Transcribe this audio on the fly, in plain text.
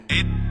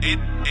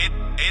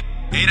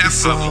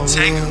It's all love.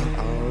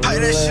 Pay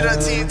that shit on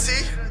TNT.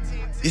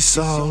 It's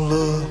all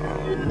love.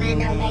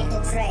 Man, I make the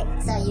track,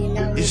 so you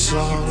know It's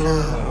all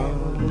love.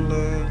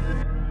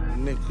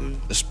 Nigga.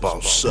 Let's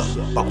boss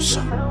up. Boss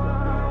up.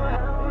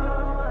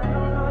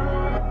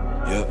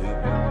 Yep.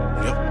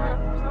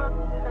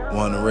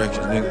 100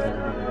 records, nigga.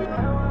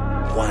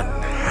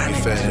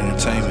 100. Fat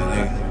entertainment,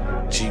 nigga.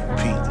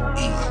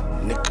 GPE,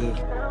 nigga.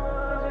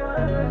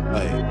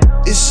 Hey.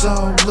 It's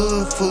all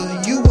love for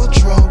you. I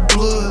draw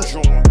blood.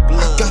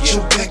 I got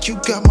your back, you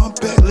got my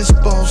back. Let's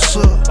boss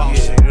up.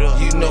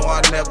 You know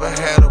I never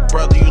had a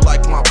brother, you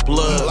like my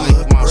blood.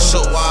 So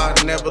I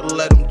never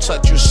let him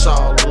touch you, it's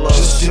all love.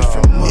 Just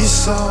different money.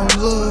 It's all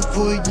love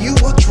for you.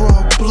 I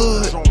draw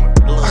blood.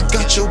 I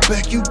got your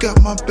back, you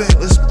got my back.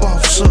 Let's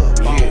boss up.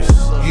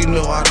 You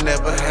know I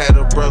never had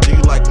a brother,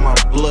 you like my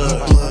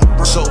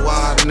blood. So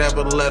I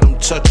never let him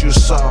touch you,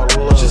 it's all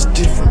love. Just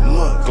different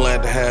money.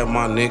 Glad to have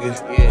my nigga.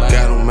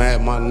 Got him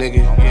mad, my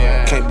nigga.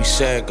 Can't be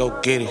sad, go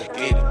get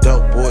it.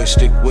 Dope boy,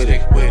 stick with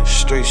it.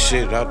 Straight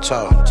shit, I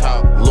talk.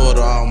 Lord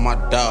of all my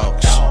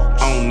dogs.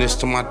 On this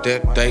to my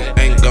death day.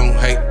 Ain't gon'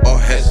 hate or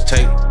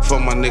hesitate. For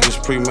my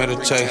niggas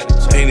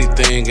premeditate.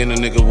 Anything in a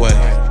nigga way.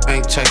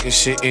 Ain't taking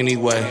shit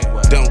anyway.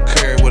 Don't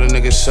care what a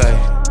nigga say.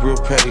 Real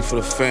petty for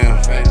the fam.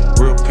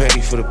 Real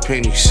petty for the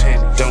pennies.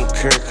 Don't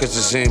care cause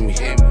it's in me.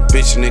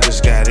 Bitch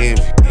niggas got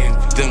envy.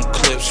 Them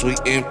clips we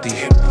empty.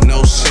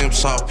 No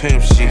simps, all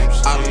pimps.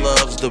 I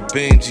loves the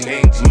Benji.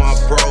 My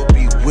bro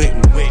be with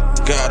me.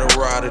 Gotta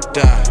ride or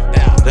die.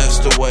 That's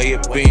the way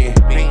it been.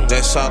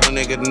 That's all a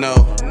nigga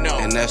know.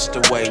 And that's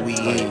the way we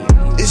end.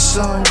 It's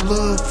all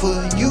love for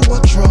you. I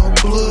draw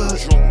blood.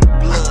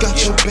 I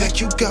got your back,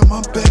 you got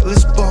my back.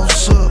 Let's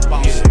boss up.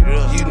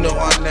 You know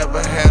I never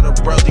had a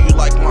brother, you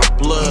like my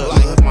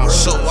blood.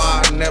 So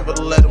I never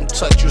let him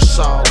touch you, it's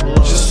all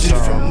love. Just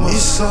different money.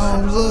 It's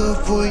all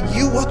love for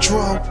you. I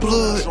draw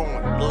blood.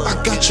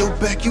 I got your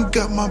back, you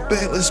got my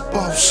back. Let's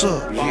boss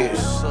up.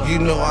 You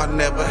know I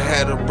never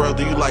had a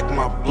brother, you like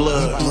my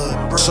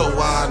blood. So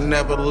I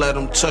never let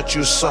him touch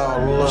you, it's all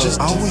love. Just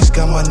always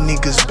got my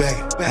niggas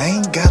back. I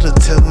ain't gotta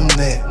tell them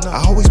that.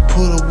 I always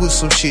put up with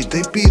some shit.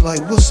 They be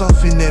like, what's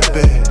off in that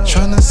bag?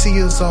 Tryna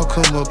see us all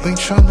come up, ain't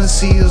tryna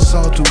see us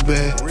all do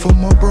bad. For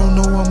my bro,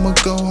 know I'ma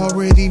go,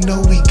 already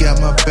know we got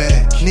my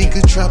back.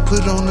 Nigga try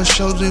put on the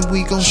show, then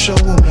we gon' show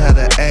him how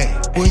to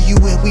act. Where you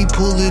at, we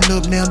pullin'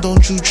 up now,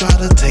 don't you try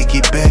to take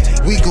it back.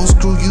 We gon'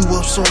 screw you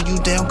up, slow you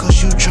down,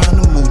 cause you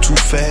tryna move too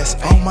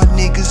fast. All my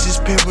niggas is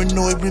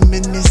paranoid,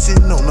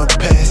 reminiscing on the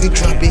past. We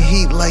dropping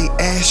heat like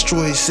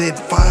asteroids, set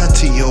fire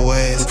to your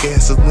ass.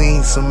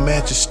 Gasoline, some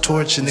matches,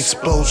 torch, and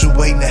explosion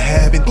waiting to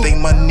happen.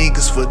 Thank my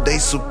niggas for they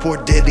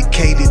support,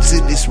 dedicated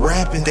to this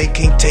rapping. They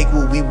can't take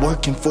what we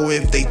working for,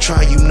 if they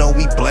try, you know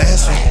we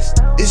blasting.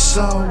 It's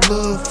all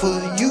love for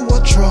you, I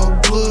draw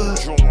blood.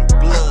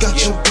 I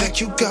got your back,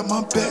 you got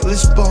my back,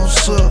 let's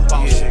boss up.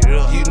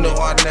 You know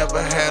I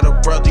never had a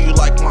brother, you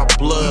like my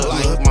blood.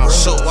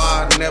 So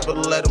I never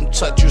let him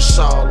touch you, it's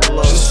all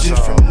love. Just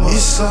different money.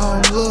 It's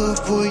all love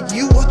for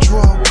you, I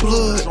draw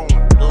blood.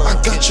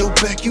 I got your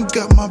back, you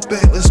got my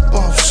back, let's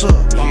boss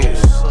up.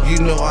 You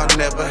know I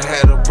never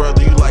had a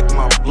brother, you like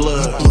my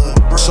blood.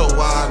 So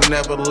I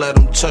never let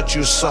him touch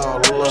you, it's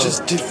all love.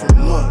 Just different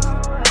money.